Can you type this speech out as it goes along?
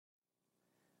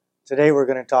Today we're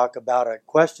going to talk about a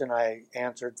question I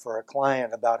answered for a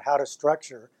client about how to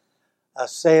structure a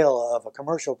sale of a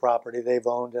commercial property they've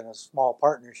owned in a small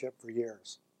partnership for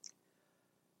years.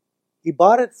 He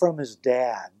bought it from his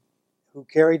dad, who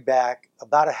carried back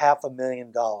about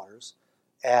 $500,000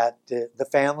 at the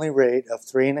family rate of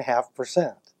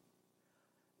 3.5%.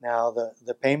 Now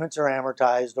the payments are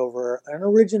amortized over an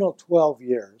original 12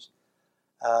 years,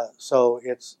 so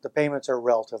the payments are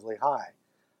relatively high.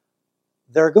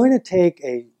 They're going to take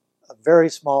a very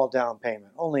small down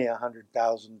payment, only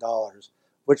 $100,000,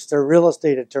 which their real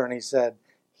estate attorney said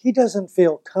he doesn't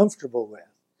feel comfortable with.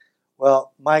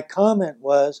 Well, my comment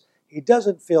was he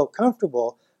doesn't feel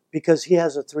comfortable because he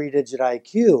has a 3-digit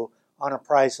IQ on a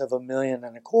price of $1.25 million.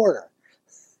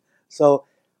 So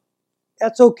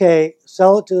that's okay.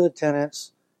 Sell it to the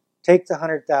tenants, take the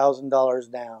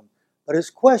 $100,000 down. But his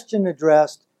question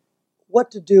addressed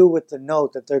what to do with the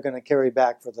note that they're going to carry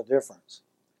back for the difference.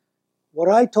 What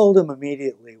I told him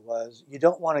immediately was you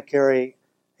don't want to carry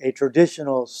a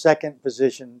traditional second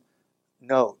position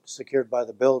note secured by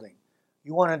the building.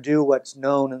 You want to do what's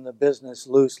known in the business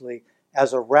loosely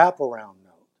as a wraparound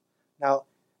note. Now,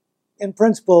 in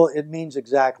principle, it means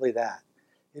exactly that.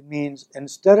 It means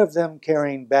instead of them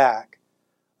carrying back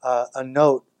a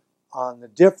note on the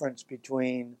difference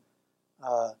between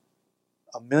 $1.25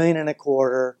 million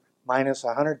minus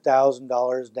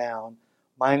 $100,000 down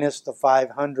minus the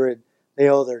 $500,000 they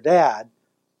owe their dad,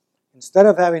 instead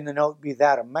of having the note be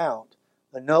that amount,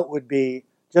 the note would be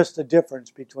just the difference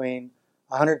between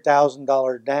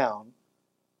 $100,000 down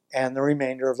and the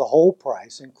remainder of the whole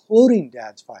price, including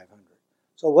dad's $500,000.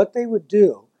 So what they would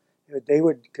do, they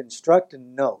would construct a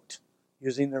note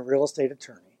using their real estate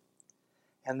attorney,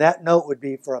 and that note would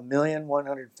be for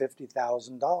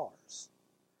 $1,150,000.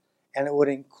 And it would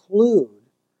include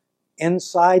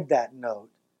inside that note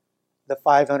the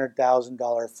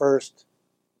 $500,000 first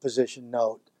position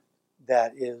note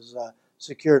that is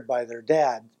secured by their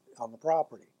dad on the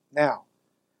property. Now,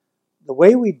 the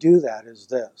way we do that is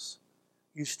this.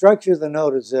 You structure the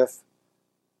note as if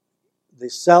the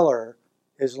seller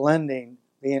is lending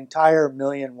the entire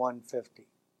 $1,150,000.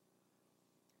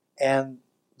 And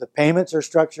the payments are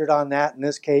structured on that. In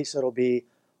this case, it'll be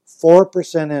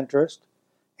 4% interest,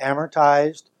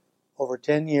 amortized over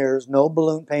 10 years, no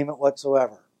balloon payment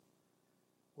whatsoever.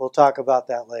 We'll talk about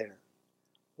that later.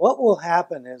 What will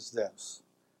happen is this.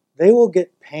 They will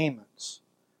get payments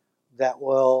that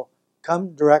will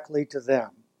come directly to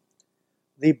them.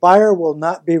 The buyer will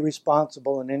not be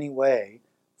responsible in any way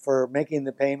for making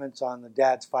the payments on the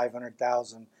dad's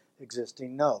 $500,000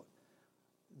 existing note.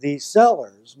 The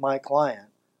sellers, my client,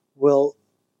 will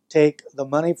take the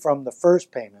money from the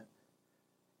first payment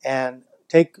and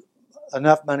take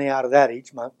enough money out of that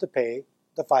each month to pay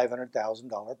the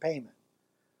 $500,000 payment.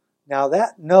 Now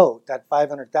that note, that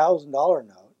 $500,000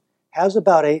 note, has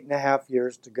about 8.5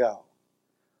 years to go.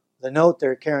 The note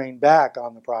they're carrying back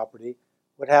on the property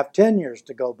would have 10 years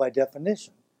to go by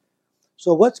definition.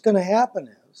 So what's going to happen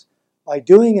is, by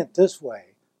doing it this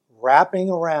way, wrapping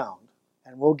around,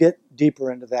 and we'll get deeper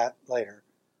into that later,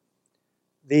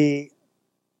 the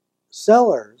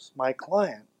sellers, my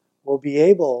client, will be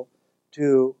able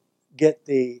to get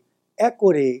the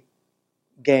equity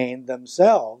gain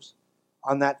themselves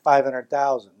on that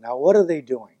 $500,000. Now, what are they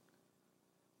doing?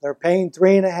 They're paying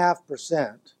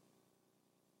 3.5%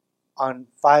 on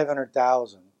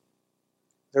 $500,000.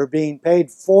 They're being paid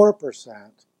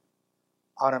 4%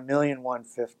 on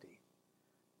 $1,150,000.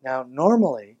 Now,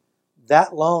 normally,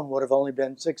 that loan would have only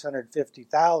been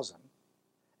 $650,000,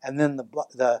 and then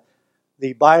the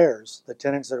buyers, the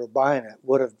tenants that are buying it,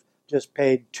 would have just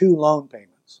paid 2 loan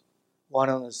payments, one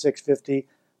on the $650,000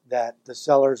 that the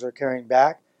sellers are carrying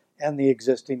back, and the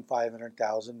existing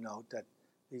 $500,000 note that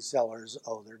the sellers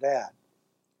owe their dad.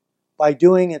 By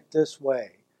doing it this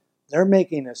way, they're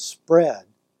making a spread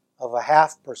of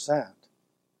 0.5%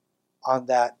 on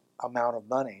that amount of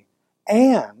money,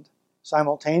 and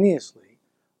simultaneously,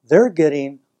 they're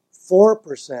getting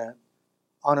 4%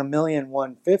 on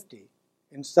 $1,150,000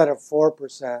 instead of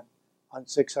 4% on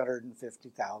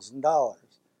 $650,000.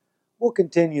 We'll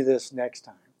continue this next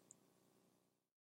time.